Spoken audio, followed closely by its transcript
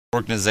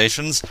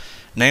organizations,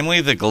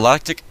 namely the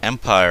Galactic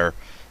Empire.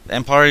 The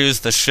Empire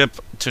used the ship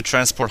to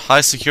transport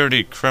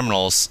high-security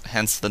criminals,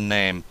 hence the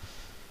name.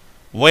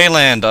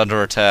 Wayland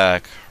under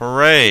attack.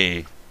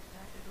 Hooray!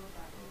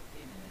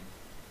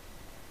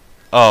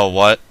 Oh,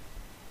 what?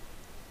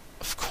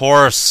 Of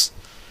course.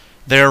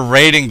 They're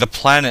raiding the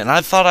planet, and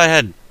I thought I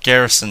had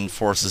garrison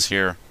forces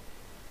here.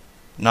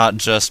 Not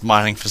just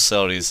mining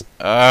facilities.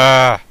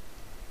 Well,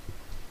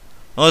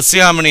 let's see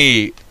how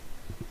many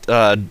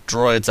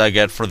droids I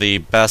get for the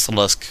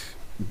Basilisk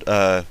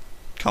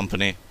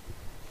company.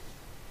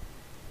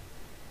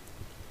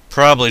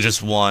 Probably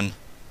just one.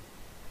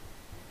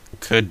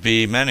 Could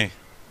be many.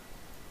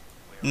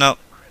 No,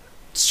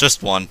 it's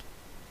just one.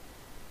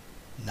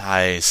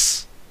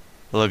 Nice.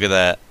 Look at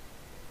that.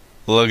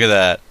 Look at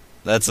that.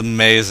 That's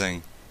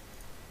amazing.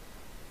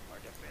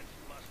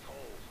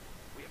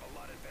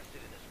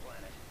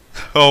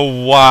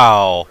 Oh,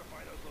 wow.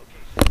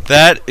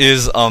 That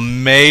is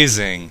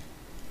amazing.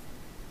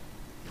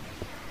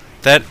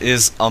 That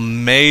is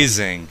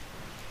amazing.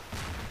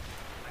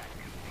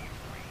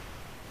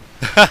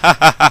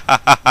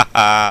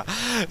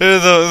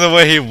 the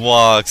way he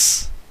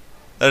walks.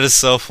 That is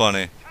so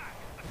funny.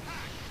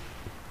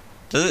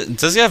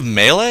 Does he have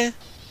melee?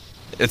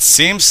 It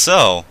seems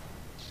so.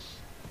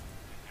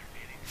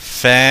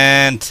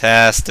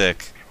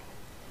 Fantastic.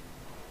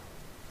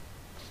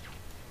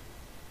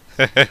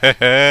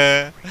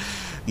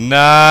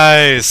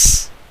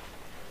 Nice.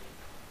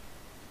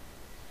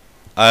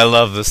 I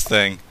love this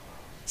thing.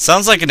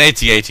 Sounds like an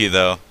AT-AT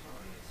though.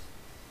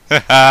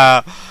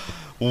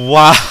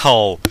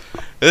 Wow.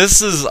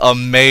 This is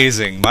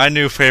amazing. My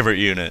new favorite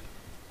unit.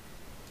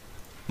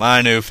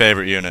 My new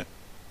favorite unit.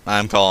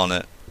 I'm calling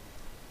it.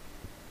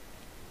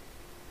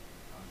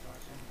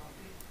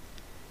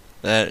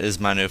 That is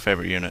my new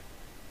favorite unit.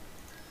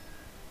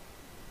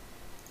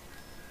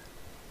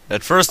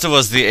 At first it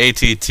was the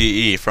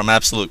ATTE from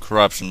Absolute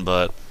Corruption,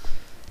 but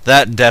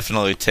that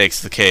definitely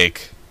takes the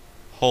cake.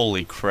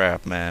 Holy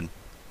crap, man.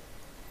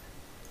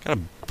 Got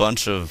a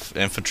bunch of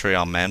infantry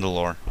on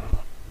Mandalore.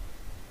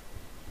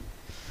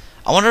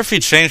 I wonder if he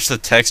changed the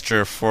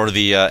texture for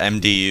the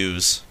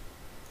MDUs.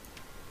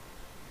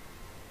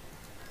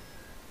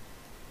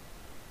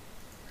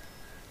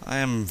 I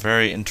am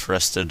very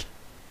interested.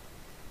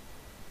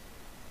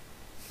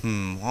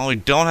 Well, we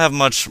don't have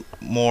much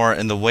more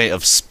in the way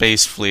of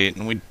space fleet,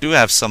 and we do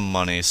have some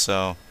money,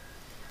 so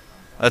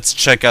let's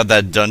check out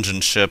that dungeon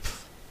ship.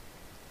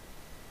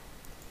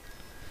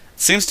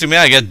 It seems to me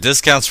I get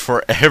discounts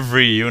for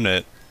every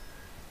unit,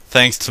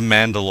 thanks to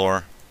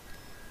Mandalore.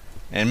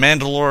 And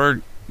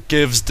Mandalore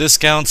gives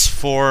discounts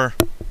for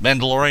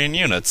Mandalorian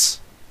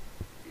units.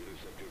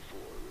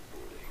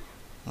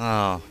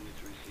 Oh,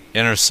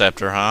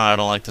 Interceptor, huh? I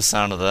don't like the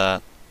sound of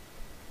that.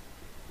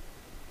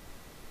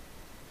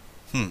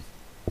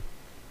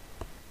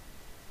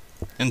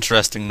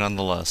 Interesting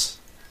nonetheless.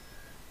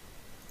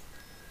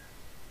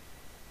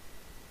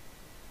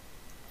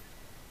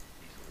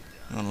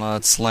 And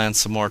let's land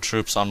some more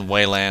troops on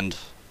Wayland.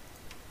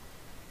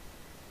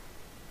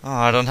 Oh,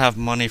 I don't have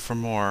money for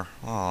more.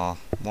 Oh,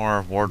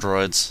 more war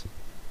droids.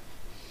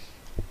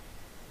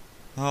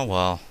 Oh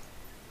well.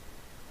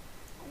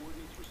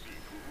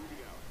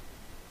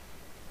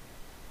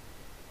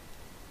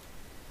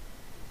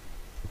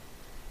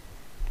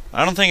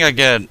 I don't think I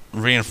get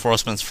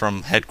reinforcements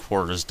from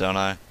headquarters, don't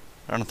I?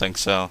 I don't think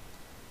so.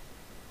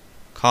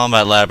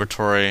 Combat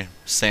laboratory,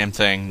 same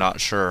thing,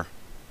 not sure.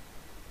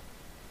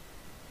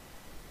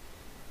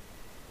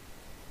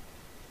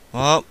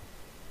 Well,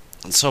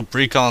 let's hope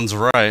Recon's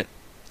right.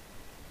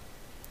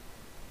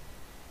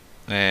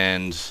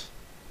 And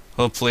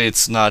hopefully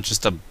it's not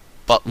just a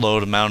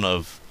buttload amount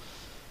of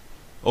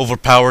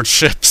overpowered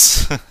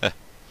ships.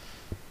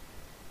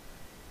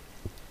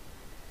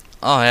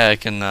 Oh yeah,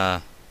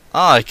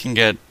 I can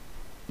get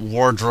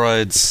war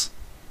droids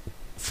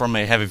from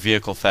a heavy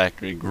vehicle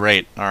factory.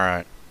 Great.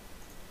 Alright.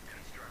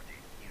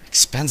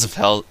 Expensive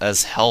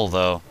as hell,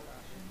 though.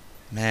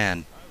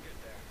 Man.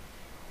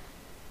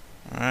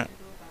 Alright.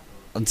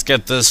 Let's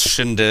get this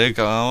shindig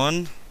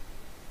going.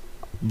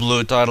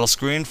 Blue title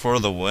screen for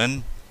the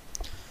win.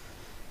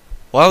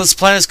 While this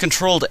planet is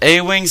controlled,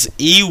 A-Wings,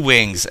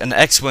 E-Wings, and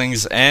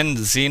X-Wings and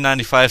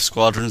Z-95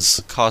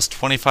 squadrons cost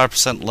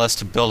 25% less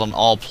to build on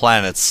all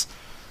planets.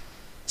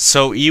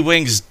 So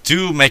E-Wings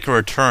do make a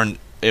return,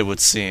 it would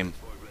seem.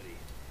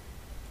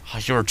 Oh,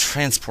 you're a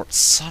transport,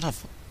 son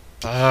of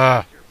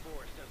a...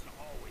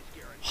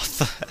 What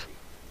the...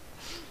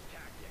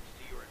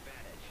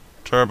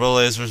 Turbo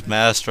lasers,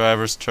 mass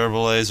drivers,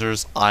 turbo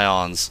lasers,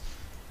 ions.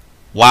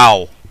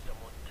 Wow.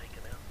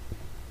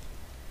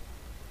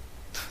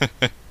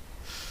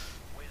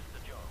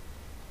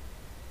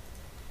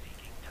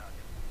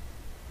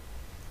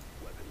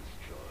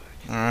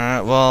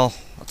 Alright, well,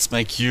 let's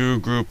make you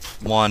group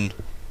 1.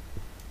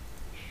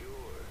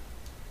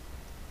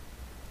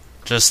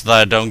 Just that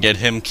I don't get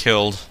him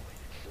killed.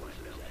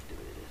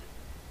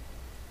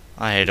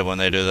 I hate it when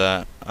they do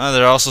that.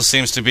 There also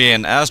seems to be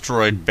an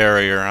asteroid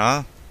barrier,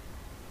 huh?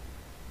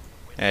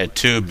 Hey,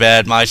 too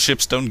bad my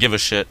ships don't give a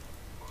shit.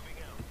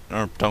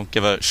 or don't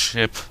give a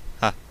ship.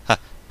 Ha ha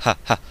ha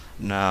ha.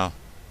 No.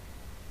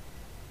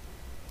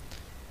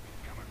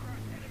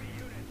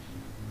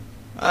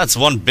 That's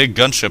one big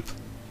gunship.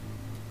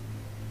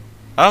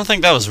 I don't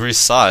think that was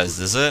resized,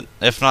 is it?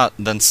 If not,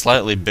 then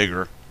slightly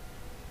bigger.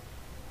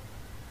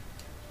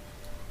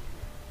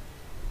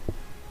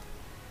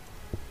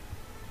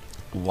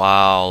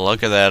 Wow,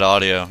 look at that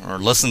audio. Or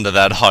listen to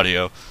that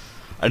audio.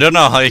 I don't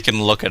know how you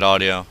can look at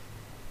audio.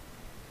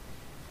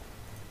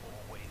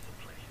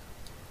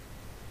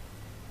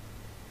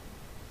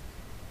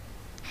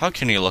 How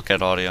can you look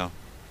at audio?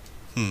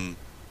 I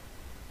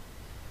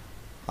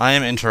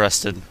am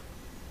interested.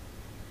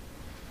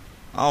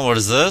 Oh, what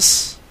is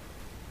this?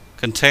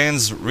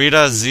 Contains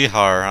Rita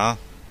Zihar, huh?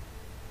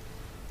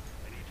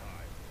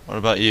 What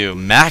about you?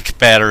 Mac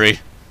battery.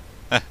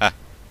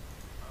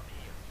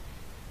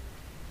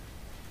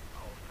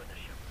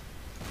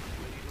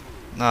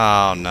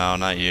 Oh, no,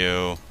 not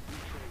you.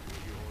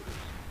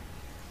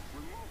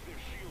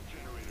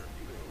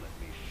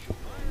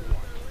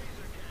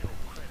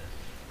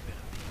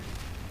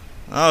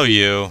 Oh,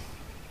 you.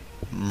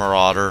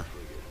 Marauder.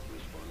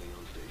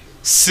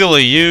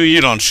 Silly you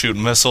don't shoot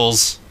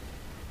missiles.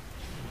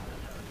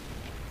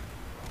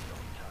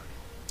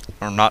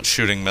 Or not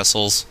shooting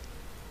missiles.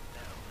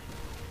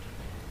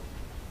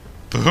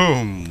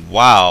 Boom!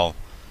 Wow.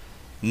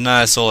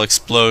 Nice little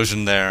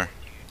explosion there.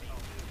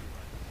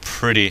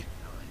 Pretty.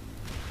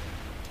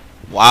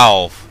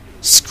 Wow.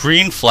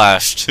 Screen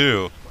flash,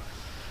 too.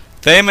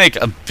 They make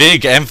a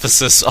big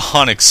emphasis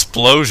on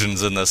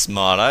explosions in this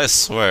mod, I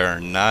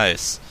swear.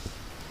 Nice.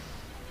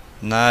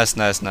 Nice,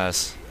 nice,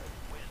 nice.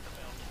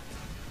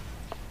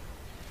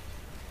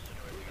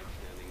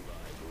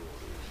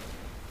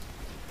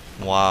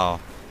 Wow.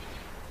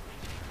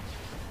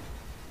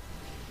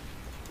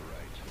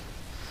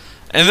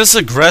 And this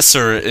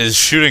aggressor is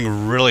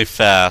shooting really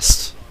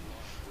fast.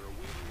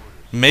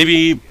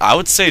 Maybe, I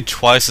would say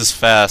twice as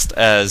fast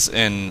as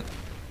in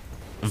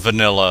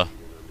vanilla.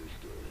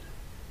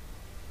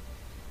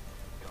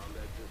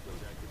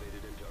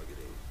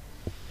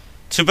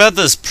 Too bad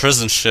this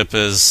prison ship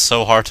is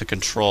so hard to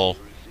control.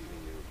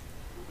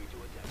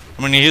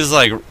 I mean, he's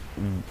like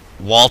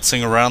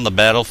waltzing around the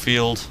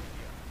battlefield.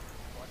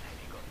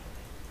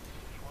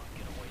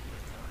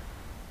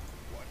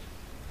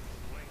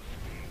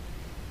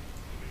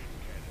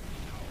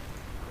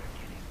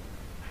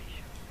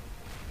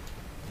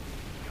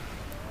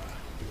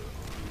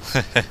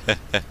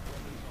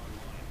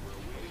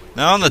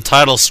 Now on the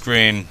title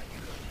screen,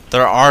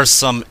 there are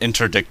some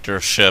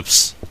interdictor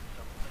ships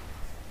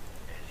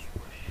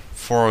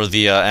for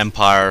the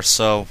Empire,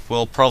 so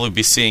we'll probably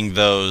be seeing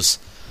those.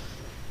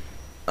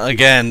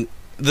 Again,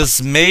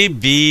 this may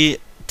be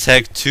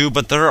Tech 2,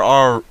 but there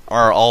are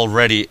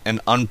already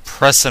an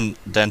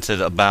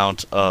unprecedented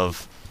amount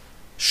of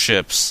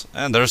ships.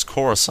 And there's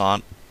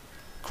Coruscant.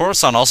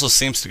 Coruscant also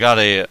seem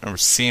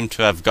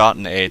to have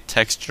gotten a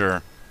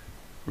texture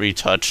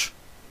retouch.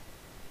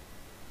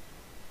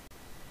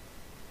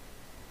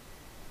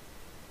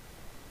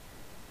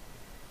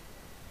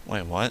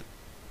 Wait, what?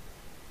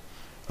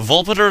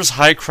 Volpiter's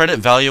high credit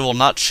value will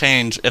not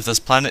change if this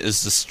planet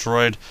is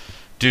destroyed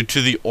due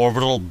to the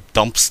orbital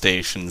dump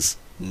stations.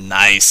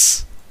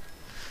 Nice.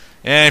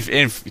 And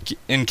if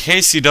in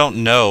case you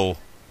don't know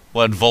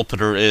what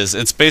Volpiter is,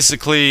 it's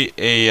basically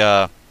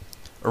a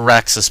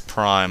Araxis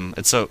Prime.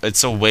 It's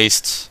a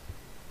waste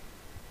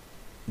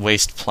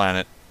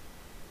planet.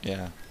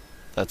 Yeah,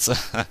 that's.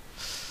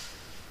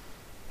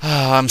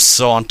 I'm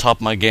so on top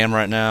of my game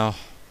right now.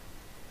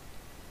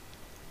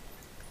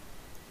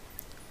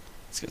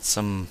 Let's get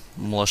some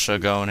militia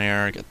going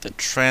here. Get the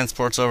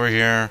transports over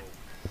here,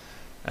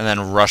 and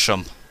then rush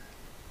them.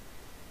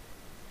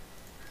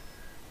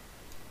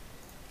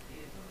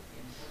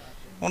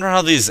 Wonder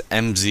how these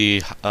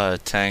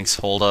MZ tanks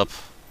hold up.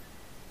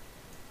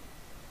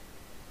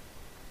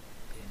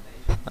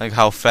 Like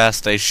how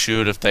fast they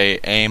shoot if they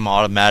aim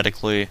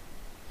automatically,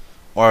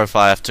 or if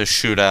I have to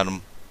shoot at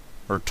them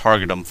or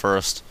target them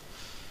first.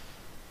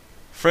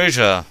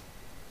 Freyja.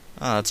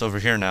 Ah, that's over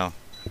here now.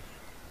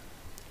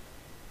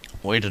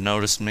 Way to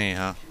notice me,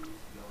 huh?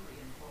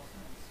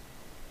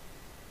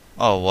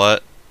 Oh,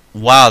 what?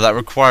 Wow, that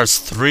requires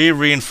 3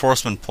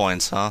 reinforcement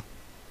points, huh?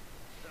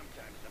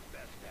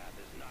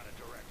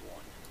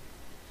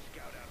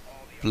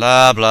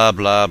 Blah, blah,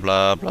 blah,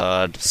 blah,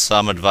 blah.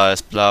 Some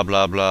advice, blah,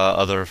 blah, blah.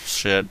 Other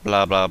shit,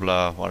 blah, blah,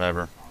 blah.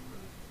 Whatever.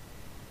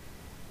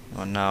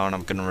 Oh, no, and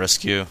I'm gonna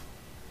risk you.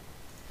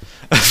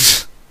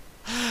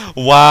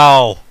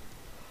 Wow.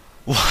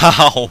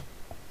 Wow.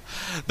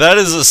 That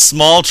is a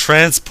small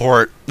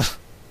transport.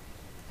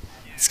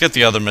 Let's get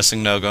the other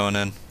missing no going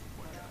in.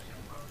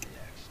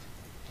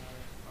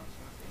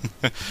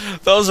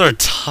 Those are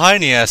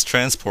tiny ass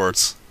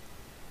transports.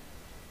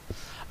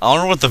 I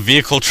wonder what the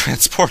vehicle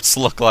transports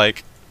look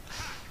like.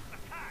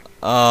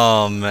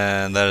 Oh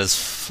man, that is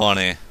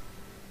funny.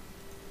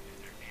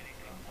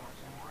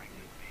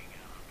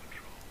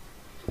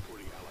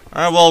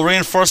 Alright, well,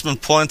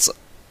 reinforcement points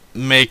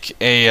make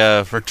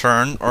a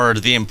return, or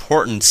the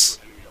importance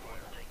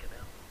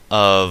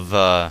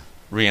of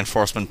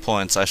reinforcement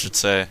points, I should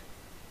say.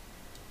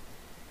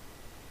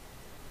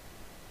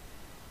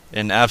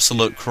 In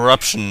absolute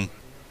corruption,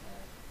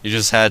 you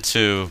just had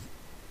to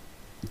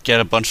get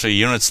a bunch of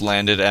units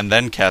landed and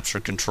then capture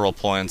control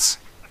points.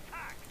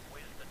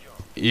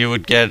 You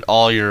would get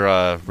all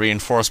your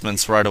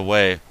reinforcements right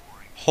away.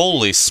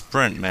 Holy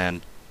sprint,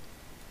 man.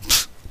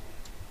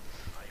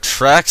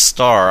 Track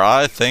star,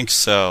 I think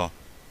so.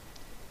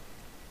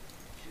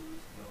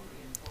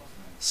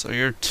 So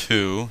you're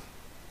 2.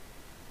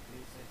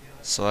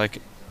 So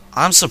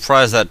I'm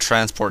surprised that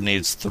transport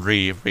needs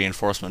 3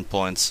 reinforcement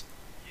points.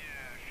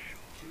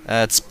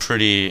 That's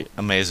pretty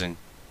amazing.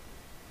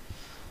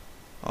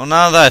 Well,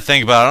 now that I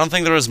think about it, I don't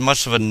think there was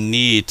much of a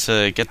need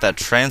to get that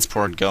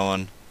transport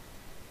going.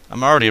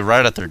 I'm already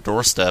right at their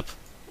doorstep.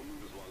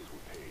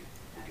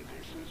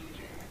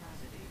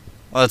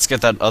 Well, let's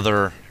get that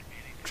other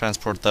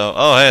transport, though.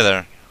 Oh, hey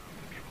there.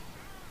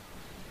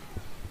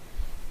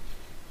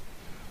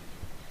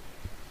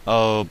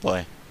 Oh,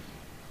 boy.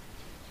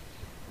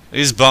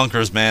 These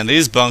bunkers, man.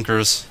 These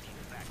bunkers.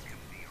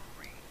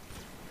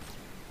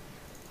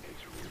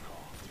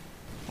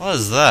 What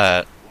is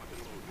that?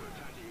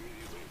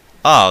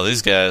 Oh,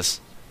 these guys.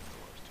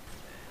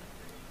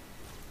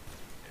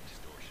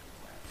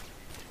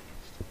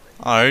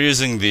 Oh, they're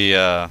using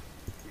the,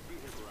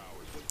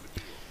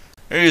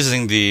 they're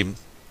using the,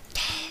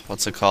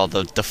 what's it called?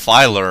 The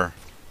Defiler.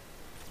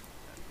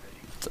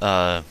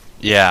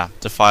 Yeah,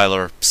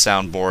 Defiler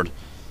soundboard.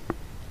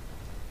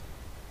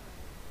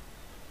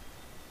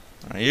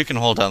 Alright, you can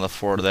hold down the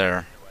fort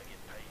there.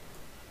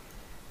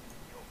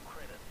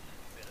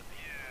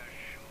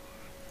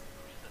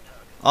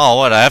 Oh,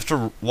 what? I have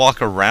to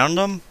walk around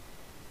them?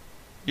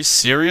 You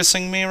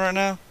seriousing me right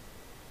now?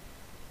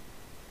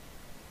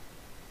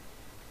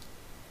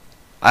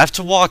 I have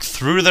to walk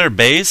through their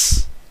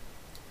base?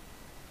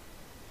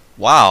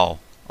 Wow.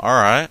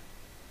 Alright.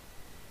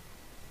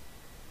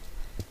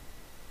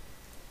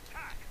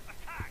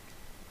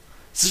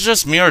 Is it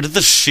just me, or did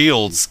the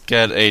shields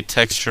get a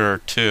texture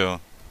too?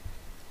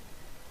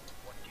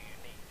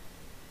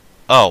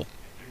 Oh.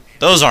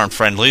 Those aren't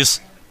friendlies.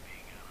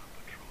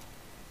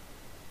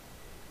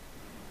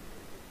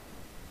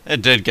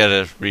 It did get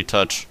a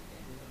retouch.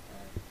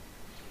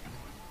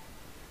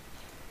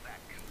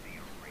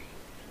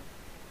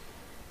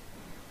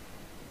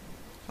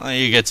 Oh,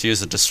 you get to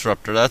use a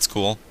disruptor, that's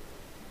cool.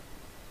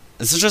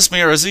 Is it just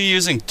me, or is he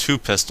using 2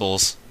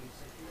 pistols?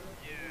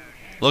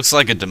 Looks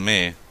like it to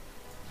me.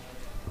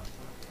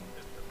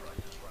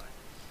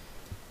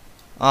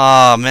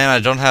 Ah, man, I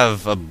don't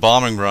have a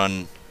bombing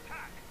run.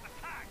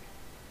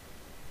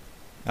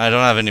 I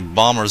don't have any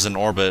bombers in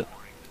orbit.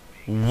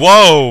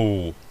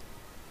 Whoa!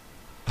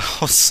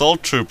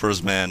 Assault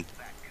troopers, man.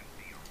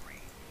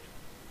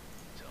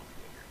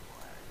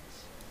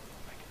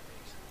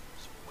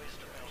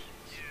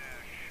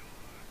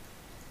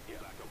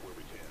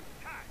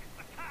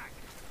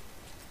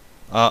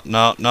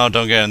 No, no,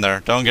 don't get in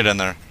there. Don't get in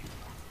there.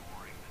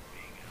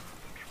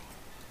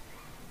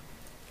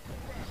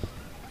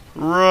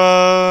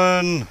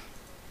 Run!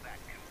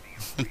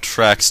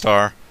 Track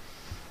star.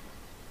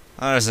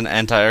 Oh, there's an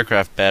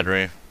anti-aircraft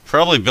battery.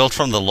 Probably built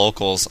from the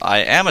locals. I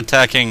am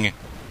attacking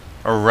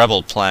a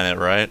rebel planet,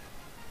 right?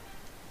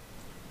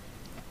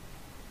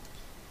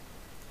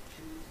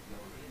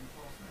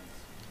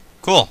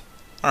 Cool.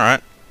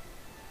 Alright.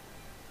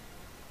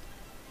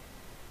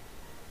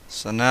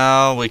 So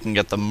now we can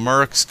get the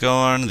mercs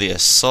going, the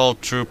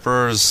assault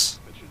troopers,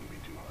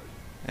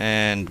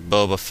 and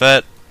Boba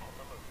Fett.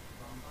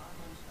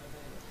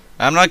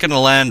 I'm not going to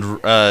land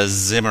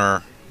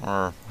Zimmer,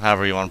 or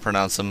however you want to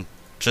pronounce him,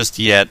 just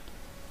yet.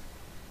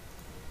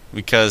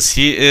 Because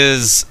he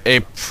is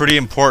a pretty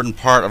important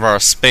part of our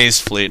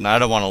space fleet, and I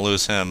don't want to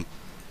lose him.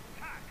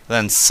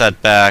 Then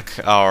set back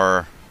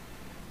our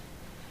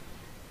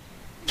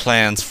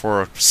plans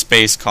for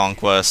space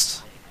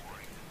conquest.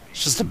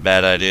 It's just a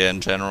bad idea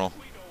in general.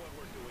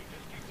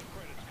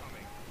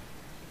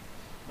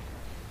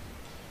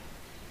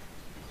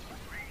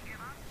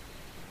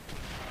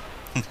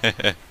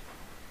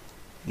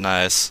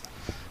 Nice.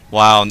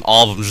 Wow, and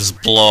all of them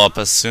just blow up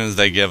as soon as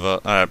they give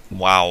up.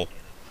 Wow.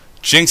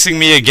 Jinxing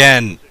me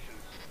again!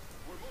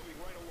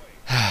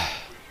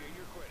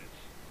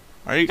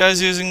 Are you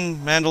guys using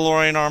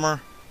Mandalorian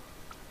armor?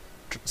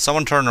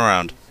 Someone turn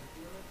around.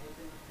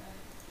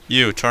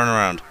 You, turn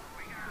around.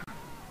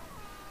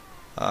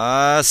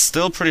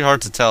 Still pretty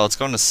hard to tell. Let's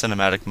go into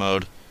cinematic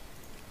mode.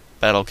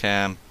 Battle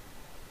cam.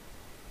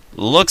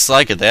 Looks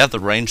like it. They have the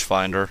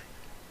rangefinder.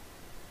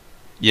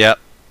 Yep.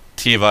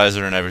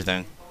 T-visor and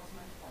everything.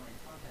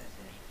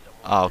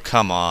 Oh,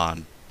 come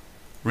on.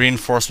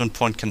 Reinforcement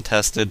point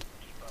contested.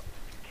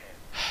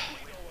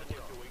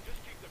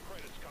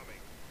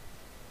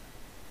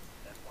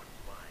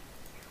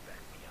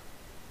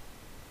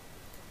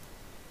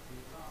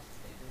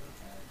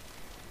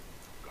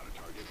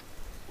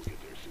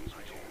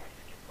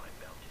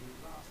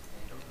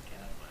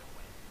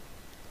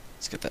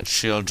 Let's get that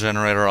shield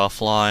generator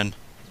offline.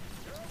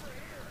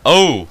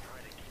 Oh!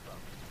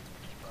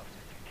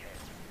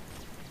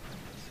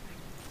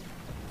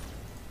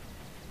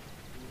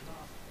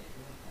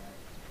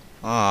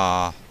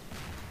 Ah.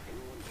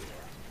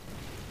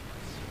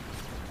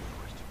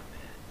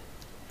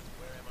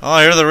 Oh,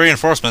 here are the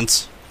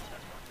reinforcements.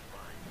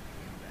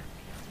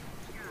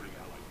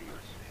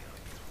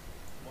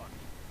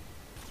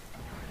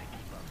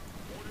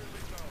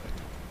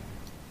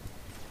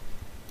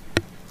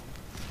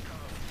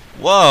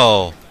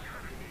 Whoa!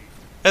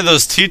 Hey,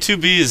 those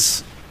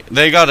T2Bs,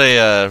 they got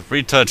a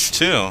retouch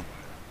too.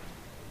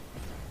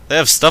 They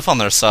have stuff on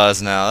their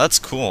sides now. That's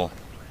cool.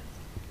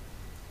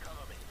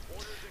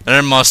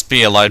 There must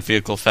be a light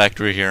vehicle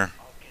factory here.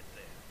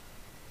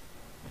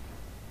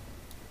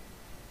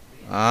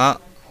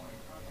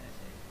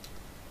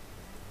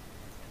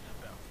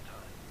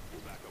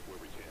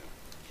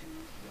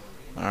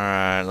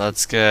 Alright,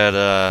 let's get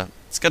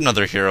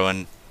another hero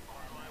in.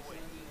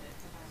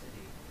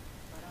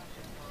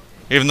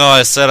 Even though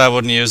I said I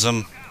wouldn't use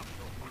him.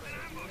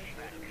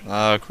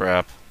 Oh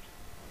crap.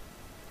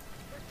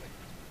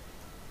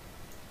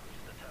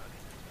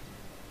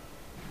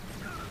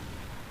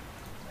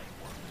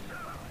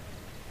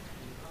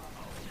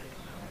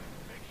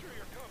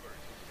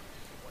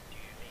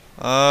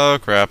 Oh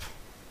crap.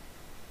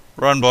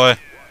 Run, boy.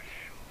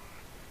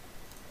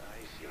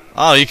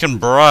 Oh, you can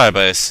bribe,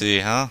 I see,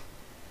 huh?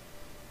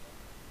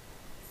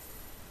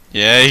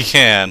 Yeah, you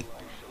can.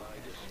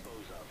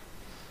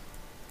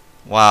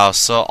 Wow,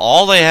 so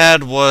all they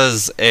had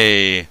was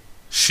a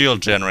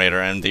shield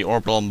generator, and the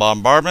orbital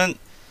bombardment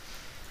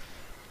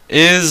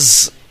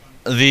is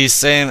the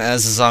same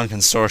as is on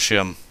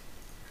Consortium.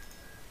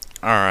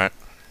 Alright.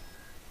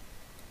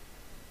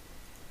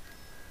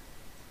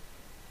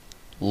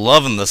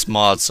 Loving this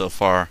mod so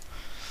far.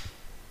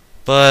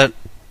 But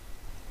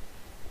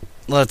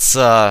let's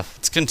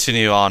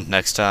continue on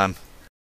next time.